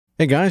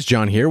Hey guys,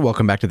 John here.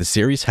 Welcome back to the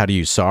series, How to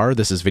Use SAR.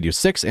 This is video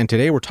 6, and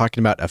today we're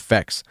talking about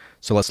effects.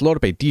 So let's load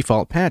up a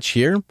default patch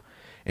here,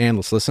 and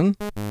let's listen.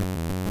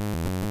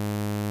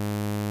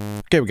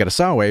 Okay, we got a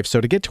saw wave.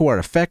 So to get to our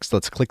effects,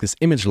 let's click this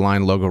image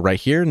line logo right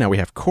here. Now we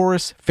have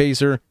chorus,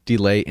 phaser,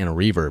 delay, and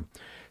reverb.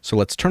 So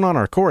let's turn on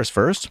our chorus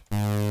first. We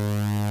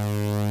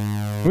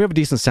have a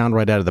decent sound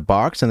right out of the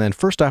box, and then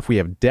first off we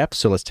have depth,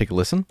 so let's take a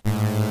listen.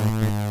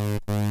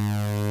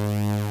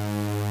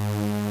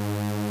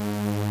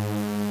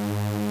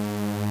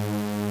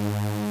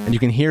 And you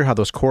can hear how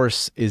those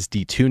chorus is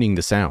detuning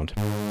the sound.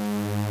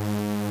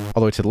 All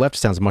the way to the left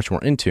sounds much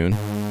more in tune.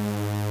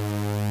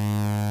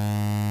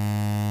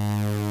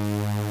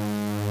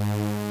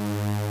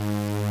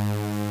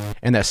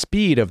 And that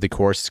speed of the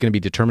chorus is going to be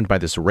determined by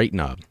this rate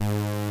knob.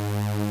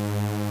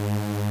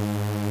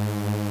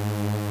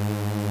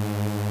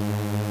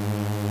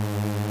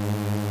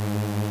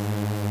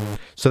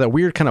 So that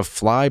weird kind of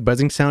fly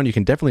buzzing sound you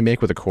can definitely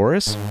make with a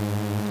chorus.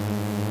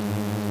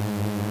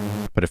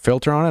 Put a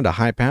filter on it, a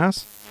high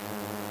pass.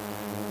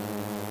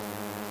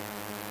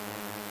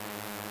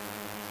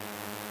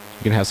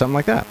 You can have something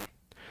like that.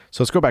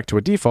 So let's go back to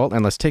a default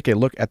and let's take a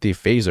look at the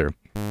phaser.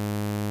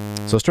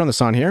 So let's turn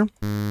this on here.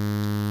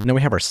 Now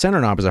we have our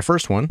center knob as our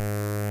first one.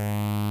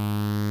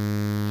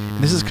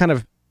 And this is kind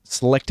of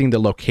selecting the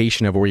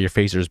location of where your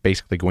phaser is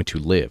basically going to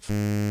live.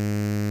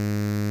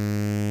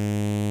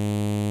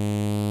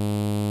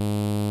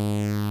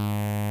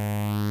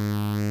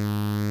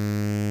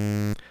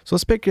 So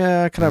let's pick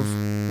kind of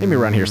maybe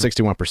around here,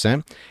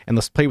 61%, and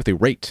let's play with the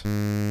rate.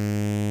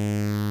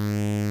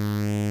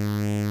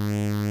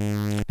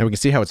 Now we can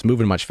see how it's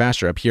moving much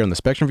faster up here on the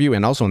spectrum view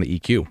and also on the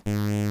EQ.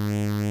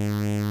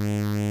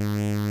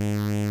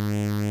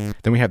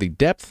 Then we have the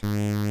depth. And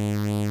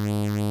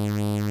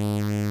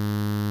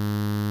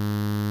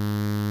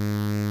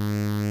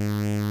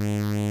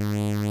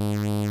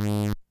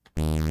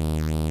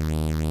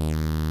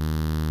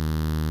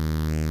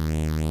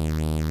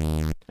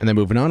then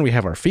moving on, we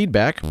have our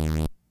feedback.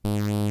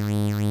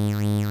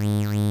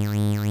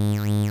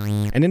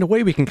 And in a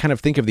way, we can kind of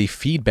think of the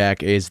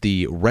feedback as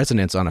the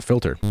resonance on a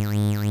filter.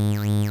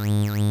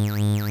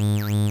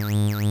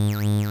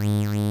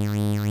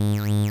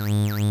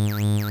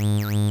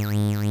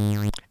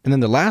 And then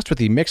the last with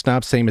the mix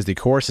knob, same as the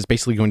chorus, is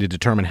basically going to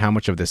determine how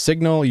much of the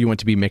signal you want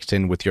to be mixed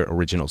in with your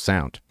original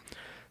sound.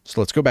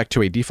 So let's go back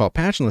to a default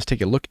patch and let's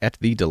take a look at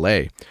the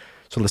delay.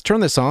 So let's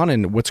turn this on,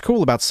 and what's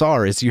cool about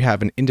SAR is you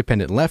have an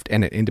independent left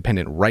and an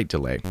independent right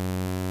delay.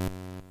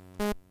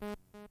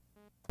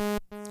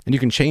 And you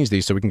can change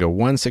these, so we can go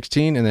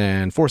 116 and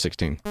then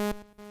 416.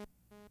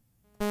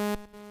 Let's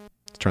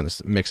turn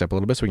this mix up a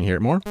little bit so we can hear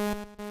it more.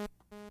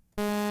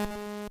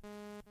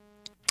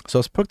 So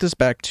let's put this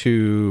back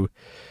to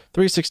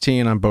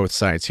 316 on both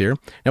sides here.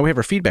 Now we have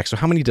our feedback, so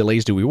how many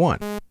delays do we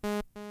want?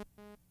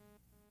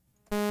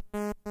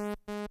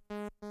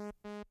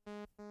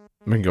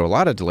 We can go a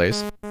lot of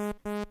delays.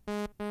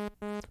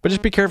 But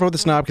just be careful with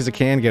this knob because it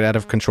can get out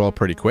of control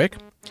pretty quick.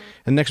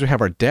 And next we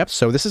have our depth.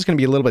 So this is going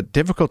to be a little bit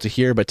difficult to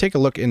hear, but take a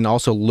look and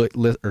also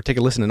take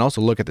a listen and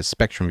also look at the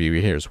spectrum view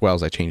here as well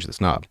as I change this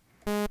knob.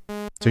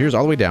 So here's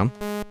all the way down.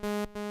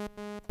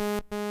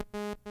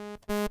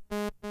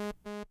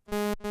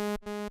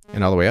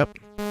 And all the way up.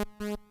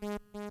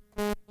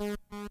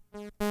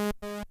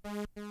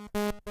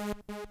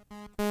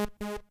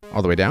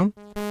 All the way down.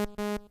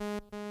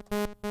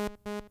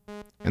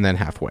 And then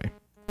halfway.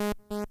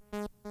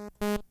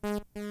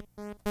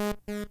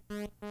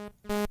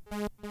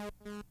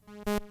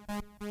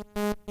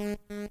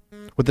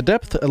 With the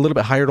depth a little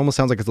bit higher, it almost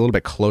sounds like it's a little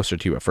bit closer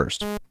to you at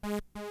first,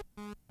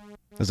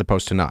 as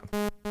opposed to not.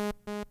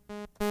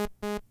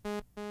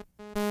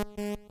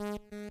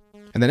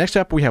 And then next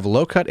up, we have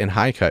low cut and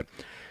high cut.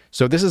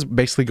 So this is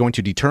basically going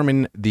to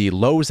determine the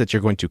lows that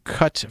you're going to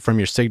cut from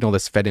your signal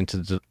that's fed into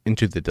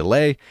the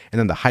delay, and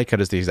then the high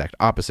cut is the exact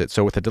opposite.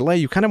 So with a delay,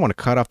 you kind of want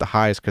to cut off the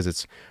highs because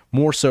it's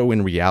more so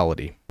in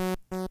reality.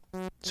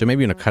 So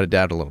maybe you want to cut it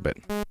down a little bit.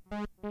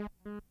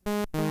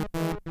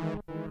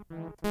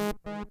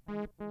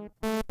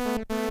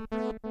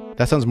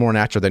 That sounds more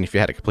natural than if you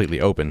had it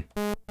completely open.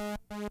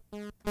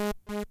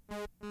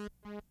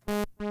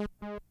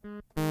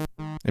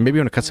 And maybe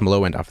you want to cut some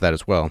low end off of that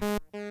as well.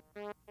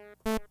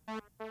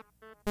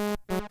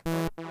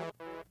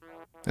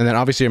 And then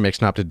obviously your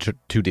mix knob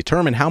to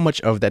determine how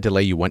much of that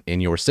delay you want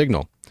in your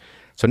signal.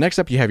 So next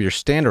up you have your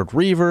standard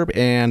reverb,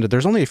 and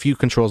there's only a few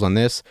controls on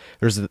this.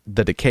 There's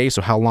the decay,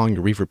 so how long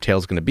your reverb tail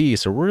is going to be.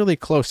 So we're really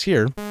close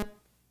here.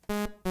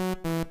 There's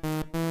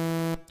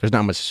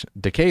not much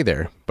decay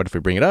there, but if we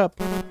bring it up,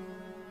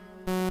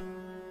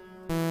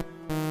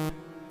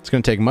 it's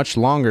going to take much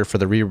longer for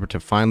the reverb to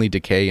finally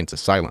decay into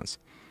silence.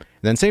 And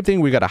then same thing,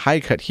 we got a high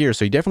cut here,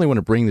 so you definitely want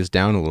to bring this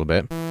down a little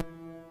bit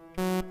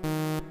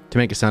to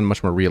make it sound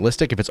much more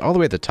realistic. If it's all the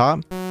way at the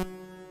top,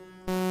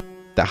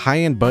 the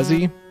high-end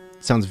buzzy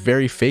sounds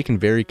very fake and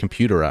very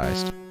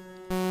computerized.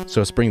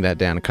 So let's bring that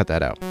down and cut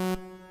that out.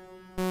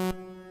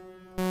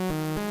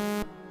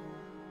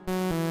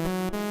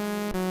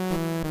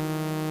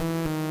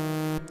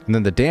 And And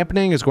then the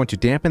dampening is going to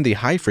dampen the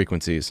high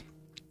frequencies.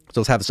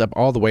 So let's have this up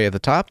all the way at the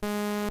top.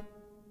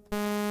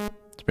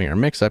 Let's bring our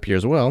mix up here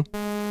as well.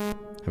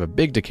 Have a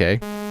big decay.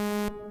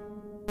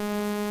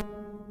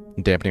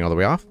 Dampening all the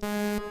way off.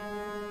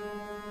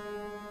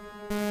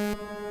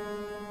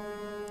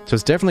 So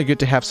it's definitely good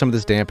to have some of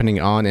this dampening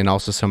on and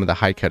also some of the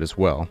high cut as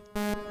well.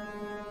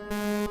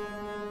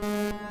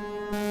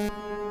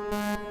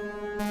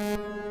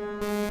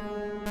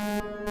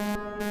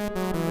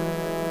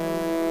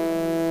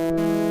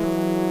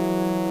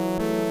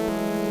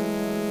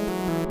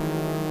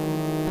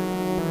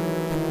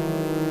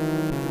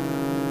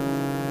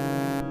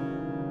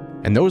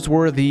 And those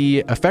were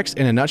the effects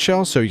in a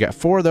nutshell. So you got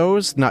 4 of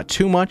those, not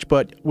too much,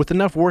 but with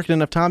enough work and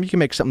enough time, you can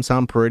make something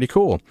sound pretty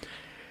cool.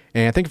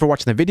 And thank you for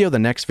watching the video. The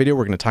next video,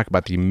 we're going to talk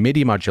about the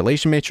MIDI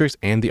modulation matrix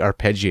and the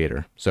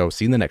arpeggiator. So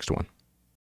see you in the next one.